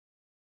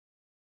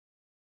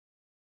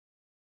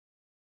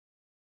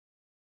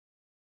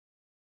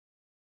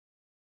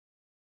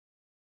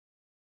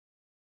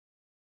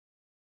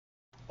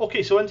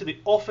Okay, so into the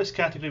Office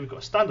category, we've got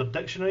a standard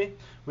dictionary.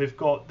 We've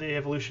got the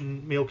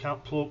Evolution mail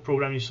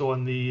program you saw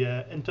in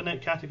the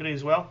Internet category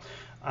as well.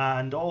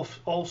 And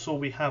also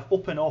we have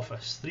Open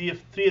Office, three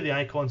of the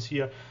icons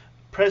here: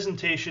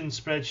 presentation,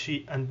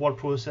 spreadsheet, and word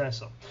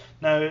processor.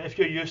 Now, if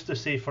you're used to,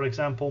 say, for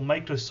example,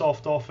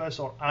 Microsoft Office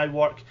or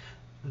iWork,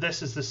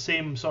 this is the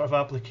same sort of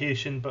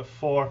application but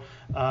for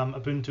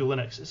Ubuntu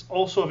Linux. It's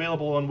also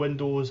available on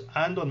Windows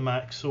and on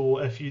Mac, so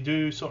if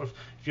you're sort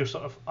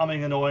of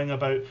umming and awing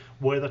about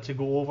whether to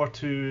go over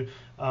to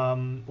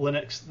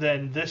Linux,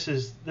 then this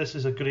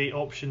is a great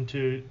option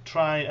to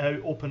try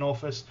out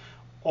OpenOffice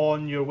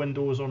on your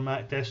Windows or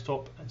Mac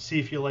desktop and see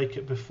if you like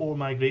it before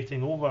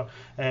migrating over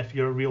if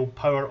you're a real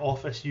power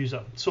Office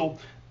user. So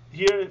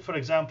here, for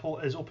example,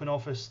 is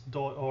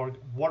OpenOffice.org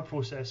word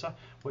processor,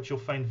 which you'll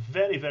find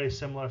very, very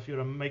similar if you're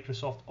a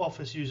Microsoft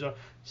Office user.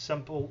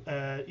 Simple,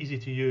 easy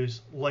to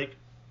use, like,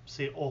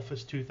 say,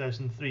 Office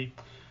 2003.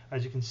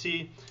 As you can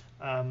see,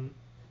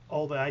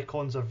 all the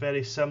icons are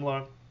very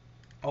similar.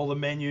 All the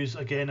menus,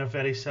 again, are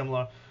very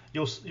similar.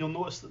 You'll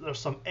notice that there's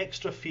some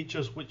extra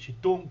features which you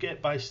don't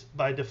get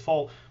by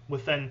default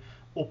within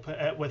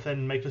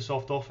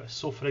Microsoft Office.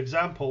 So, for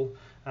example,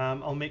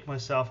 I'll make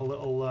myself a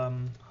little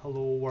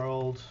hello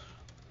world.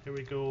 Here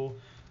we go.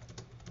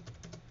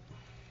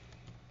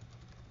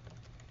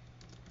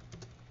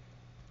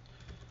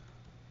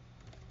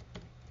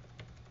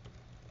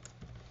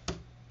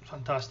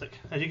 Fantastic.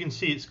 As you can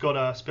see, it's got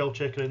a spell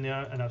checker in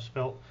there, and I've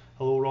spelt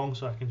hello wrong,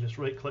 so I can just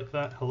right click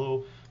that.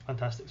 Hello.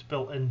 Fantastic. It's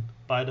built in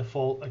by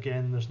default.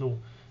 Again, there's no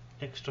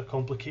extra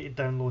complicated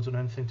downloads or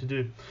anything to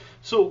do.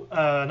 So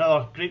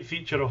another great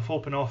feature of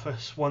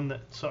OpenOffice, one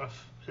that sort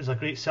of is a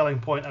great selling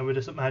point, I would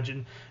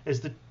imagine,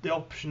 is the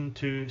option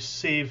to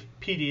save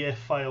PDF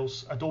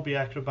files, Adobe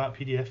Acrobat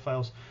PDF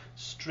files,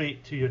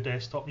 straight to your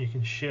desktop. You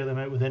can share them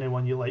out with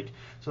anyone you like.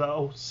 So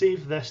that'll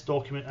save this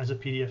document as a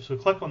PDF. So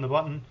click on the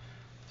button,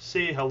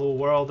 say hello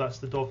world, that's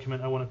the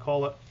document I want to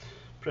call it.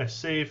 Press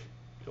save,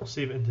 it'll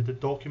save it into the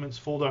documents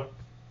folder.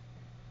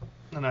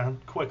 And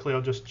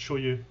I'll just show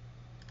you,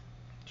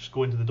 just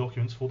go into the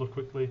documents folder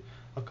quickly.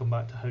 I'll come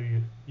back to how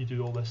you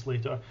do all this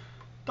later.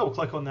 Double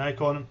click on the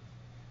icon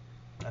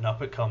and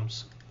up it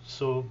comes.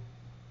 So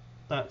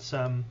that's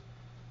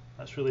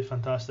really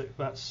fantastic.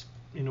 That's,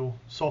 you know,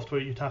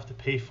 software you'd have to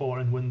pay for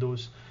in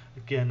Windows.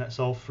 Again, that's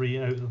all free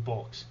out of the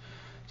box.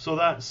 So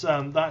that's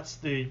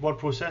the word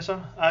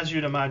processor. As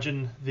you'd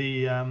imagine,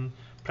 the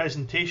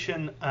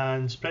presentation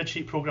and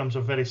spreadsheet programs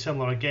are very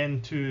similar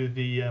again to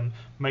the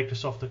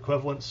Microsoft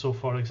equivalent. So,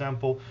 for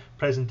example,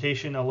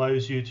 presentation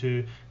allows you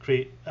to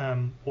create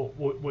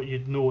what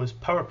you'd know as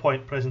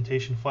PowerPoint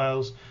presentation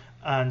files,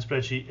 and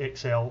spreadsheet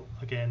Excel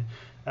again.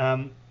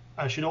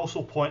 I should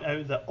also point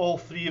out that all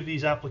three of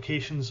these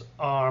applications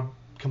are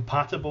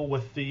compatible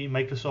with the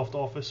Microsoft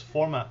Office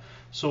format.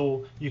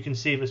 So you can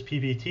save as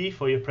PBT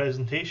for your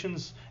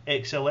presentations,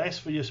 XLS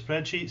for your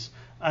spreadsheets,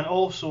 and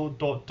also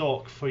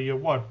 .doc for your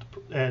Word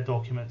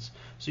documents.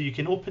 So you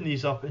can open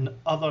these up in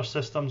other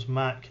systems,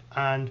 Mac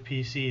and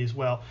PC as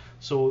well.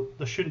 So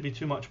there shouldn't be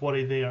too much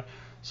worry there.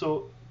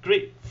 So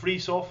great free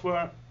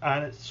software,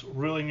 and it's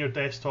ruling your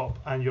desktop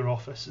and your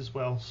Office as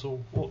well.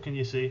 So what can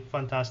you say?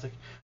 Fantastic.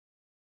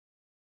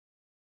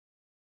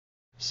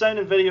 Sound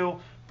and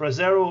video,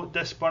 Brasero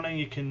disk burning.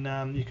 You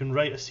can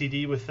write a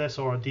CD with this,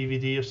 or a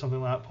DVD or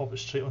something like that, pop it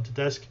straight onto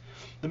disk.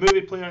 The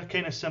movie player,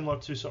 kind of similar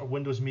to sort of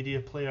Windows Media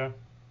Player.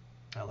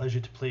 It allows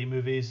you to play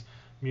movies,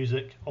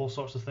 music, all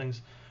sorts of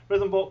things.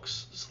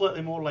 Rhythmbox,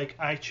 slightly more like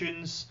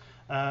iTunes,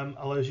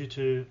 allows you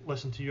to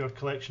listen to your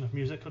collection of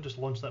music. I'll just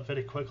launch that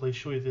very quickly,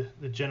 show you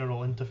the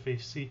general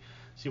interface, see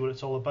what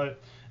it's all about.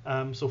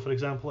 So for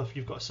example, if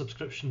you've got a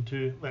subscription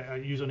to a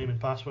username and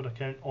password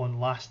account on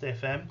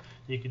Last.fm,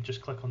 you can just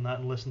click on that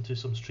and listen to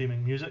some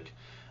streaming music,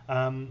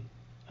 and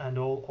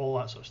all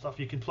that sort of stuff.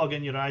 You can plug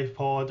in your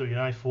iPod or your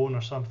iPhone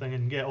or something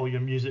and get all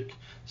your music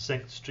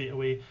synced straight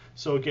away.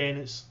 So again,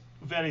 it's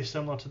very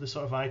similar to the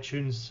sort of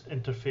iTunes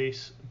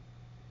interface,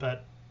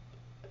 but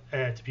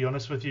to be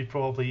honest with you,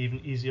 probably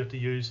even easier to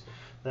use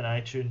than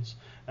iTunes.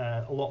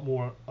 A lot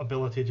more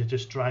ability to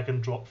just drag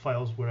and drop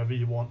files wherever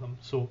you want them.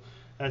 So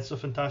it's a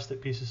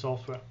fantastic piece of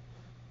software.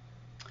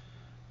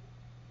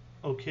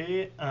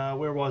 Okay,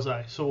 where was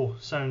I? So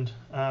sound.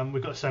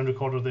 We've got a sound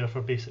recorder there for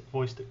basic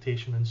voice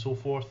dictation and so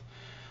forth.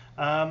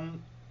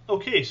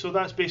 Okay, so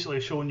that's basically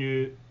showing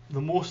you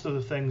the most of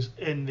the things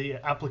in the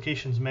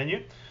applications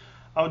menu.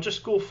 I'll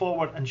just go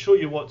forward and show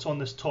you what's on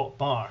this top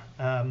bar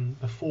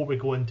before we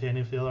go into any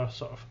of the other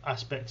sort of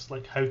aspects,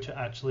 like how to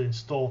actually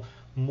install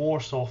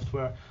more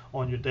software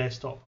on your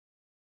desktop.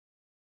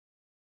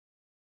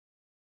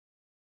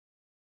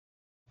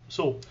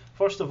 So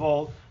first of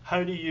all,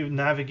 how do you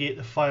navigate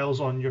the files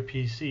on your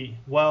PC?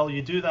 Well,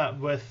 you do that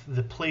with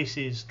the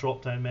Places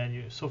drop-down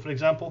menu. So for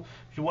example,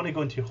 if you want to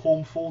go into your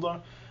Home folder,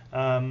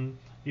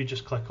 you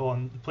just click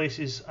on the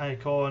Places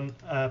icon,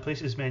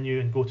 Places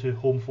menu, and go to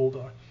Home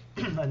folder.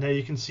 And now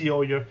you can see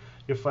all your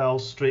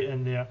files straight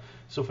in there.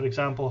 So for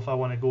example, if I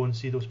want to go and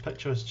see those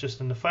pictures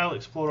just in the File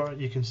Explorer,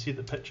 you can see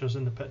the pictures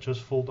in the Pictures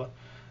folder.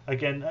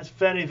 Again, that's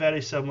very,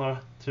 very similar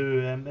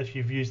to if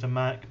you've used a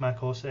Mac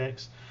OS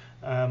X,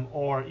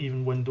 or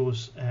even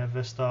Windows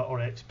Vista or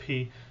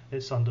XP.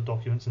 It's under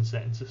Documents and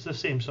Settings. It's the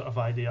same sort of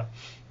idea.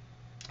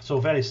 So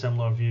very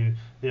similar view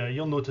there.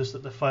 You'll notice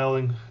that the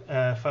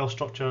file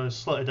structure is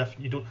slightly different.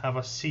 You don't have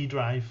a C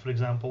drive, for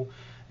example.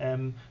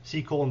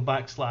 C:\\,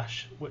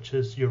 which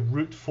is your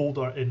root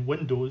folder in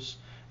Windows,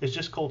 is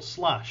just called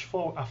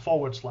a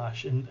forward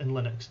slash in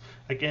Linux.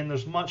 Again,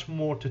 there's much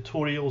more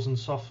tutorials and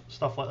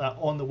stuff like that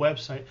on the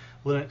website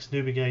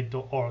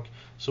linuxnewbieguide.org.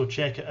 So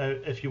check it out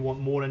if you want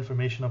more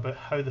information about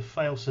how the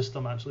file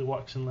system actually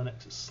works in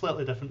Linux. It's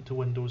slightly different to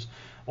Windows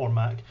or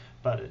Mac,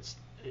 but it's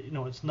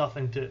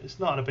nothing to, it's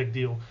not a big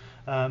deal,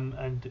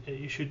 and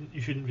you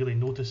shouldn't really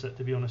notice it,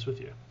 to be honest with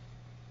you.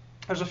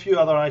 There's a few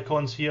other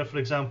icons here. For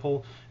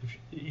example, if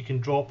you can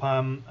drop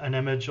an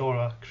image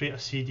or create a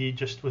CD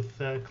just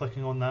with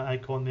clicking on that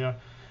icon there.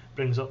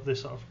 Brings up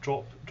this sort of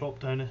drop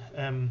down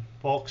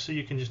box, so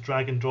you can just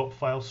drag and drop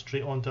files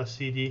straight onto a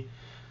CD.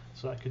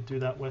 So I could do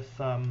that with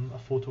a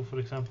photo, for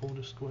example.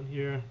 Just go in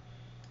here,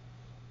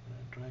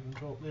 drag and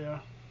drop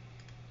there,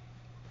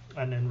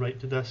 and then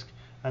write to disk,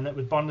 and it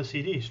would burn the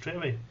CD straight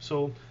away.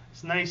 So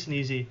it's nice and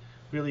easy,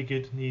 really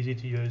good and easy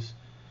to use.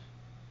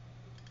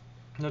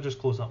 And I'll just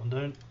close that one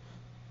down.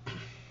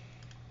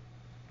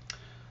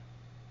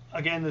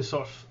 Again, the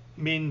sort of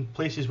main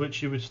places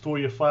which you would store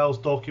your files,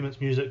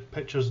 documents, music,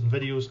 pictures and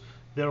videos,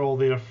 they're all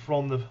there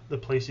from the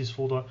places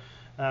folder.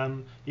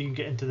 You can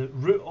get into the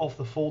root of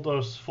the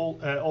folders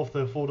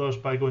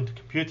by going to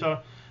computer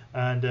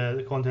and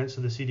the contents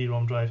of the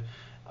CD-ROM drive.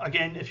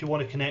 Again, if you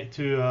want to connect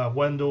to a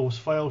Windows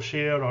file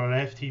share or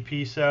an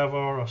FTP server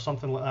or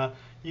something like that,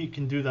 you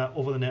can do that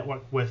over the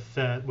network with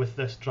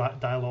this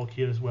dialog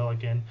here as well,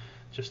 again,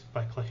 just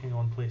by clicking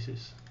on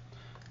places.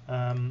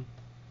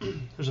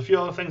 There's a few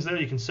other things there.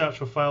 You can search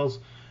for files,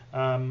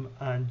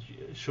 and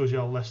it shows you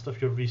a list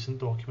of your recent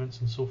documents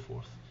and so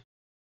forth.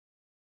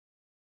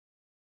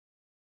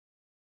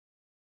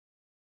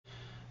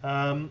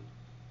 The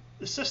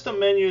system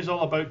menu is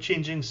all about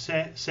changing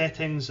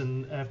settings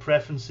and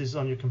preferences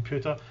on your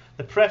computer.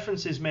 The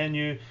preferences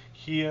menu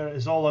here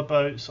is all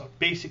about sort of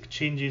basic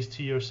changes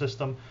to your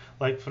system,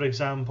 like for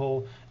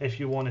example, if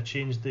you want to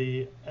change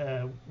the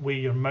way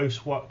your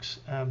mouse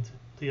works,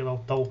 you'll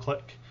double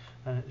click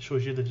and it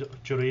shows you the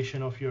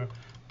duration of your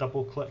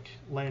double click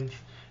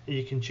length.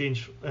 You can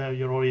change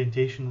your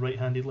orientation,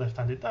 right-handed,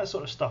 left-handed, that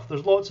sort of stuff.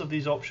 There's lots of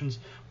these options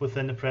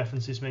within the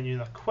preferences menu.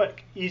 They're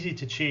quick, easy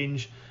to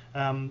change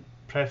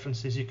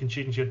preferences. You can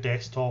change your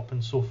desktop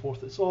and so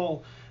forth. It's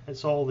all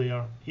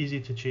there, easy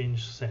to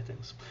change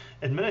settings.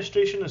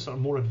 Administration is sort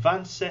of more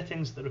advanced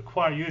settings that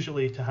require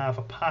usually to have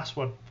a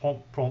password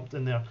prompt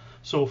in there.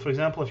 So for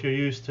example, if you're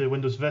used to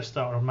Windows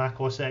Vista or Mac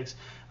OS X,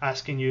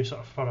 asking you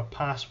sort of for a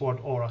password,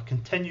 or a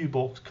continue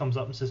box comes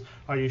up and says,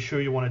 are you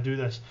sure you want to do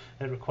this?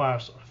 It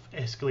requires sort of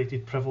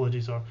escalated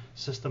privileges or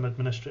system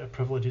administrator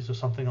privileges or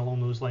something along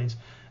those lines.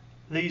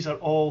 These are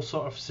all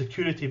sort of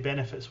security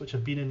benefits which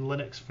have been in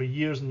Linux for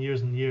years and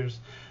years and years,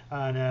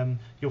 and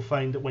you'll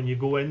find that when you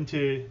go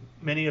into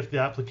many of the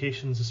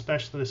applications,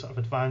 especially the sort of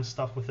advanced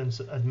stuff within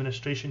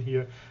administration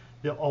here,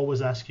 they'll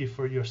always ask you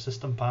for your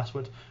system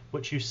password,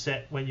 which you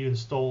set when you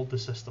installed the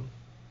system.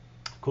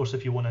 Of course,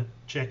 if you want to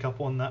check up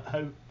on that,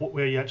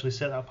 where you actually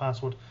set that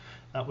password,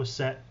 that was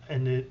set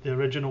in the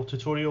original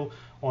tutorial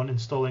on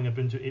installing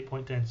Ubuntu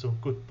 8.10. So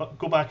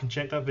go back and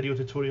check that video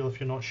tutorial if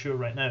you're not sure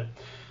right now.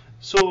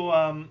 So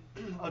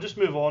I'll just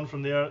move on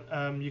from there.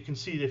 You can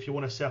see that if you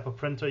want to set up a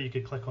printer, you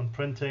could click on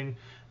printing.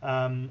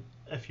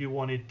 If you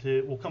wanted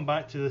to, we'll come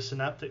back to the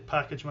Synaptic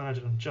Package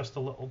Manager in just a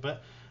little bit,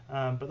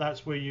 but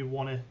that's where you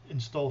want to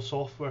install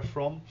software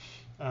from.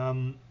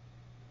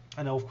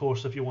 And of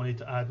course, if you wanted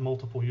to add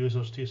multiple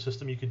users to your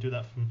system, you could do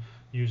that from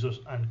users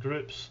and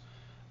groups.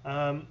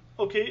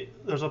 Okay,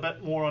 there's a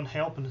bit more on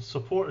help and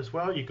support as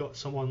well. You've got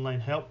some online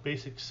help,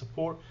 basic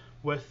support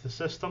with the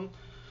system.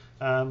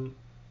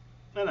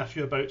 And a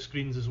few about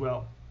screens as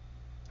well.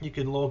 You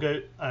can log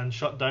out and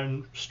shut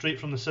down straight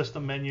from the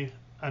system menu,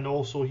 and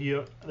also here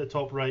at the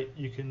top right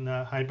you can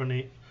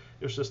hibernate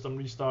your system,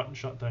 restart and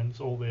shut down. It's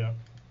all there.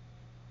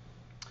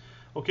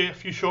 Okay, a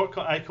few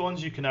shortcut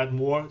icons. You can add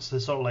more. It's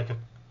sort of like a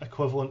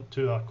equivalent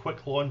to a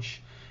quick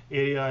launch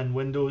area in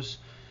Windows.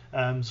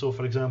 So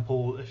for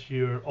example, if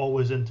you're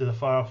always into the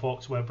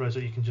Firefox web browser,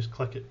 you can just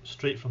click it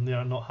straight from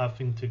there, not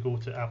having to go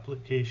to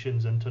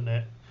applications,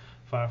 internet,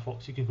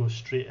 Firefox. You can go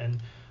straight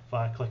in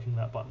via clicking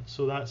that button.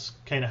 So that's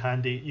kind of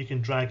handy. You can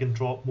drag and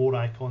drop more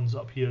icons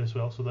up here as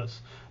well. So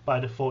that's by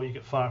default, you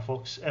get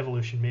Firefox,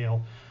 Evolution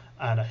Mail,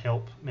 and a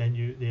help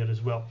menu there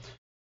as well.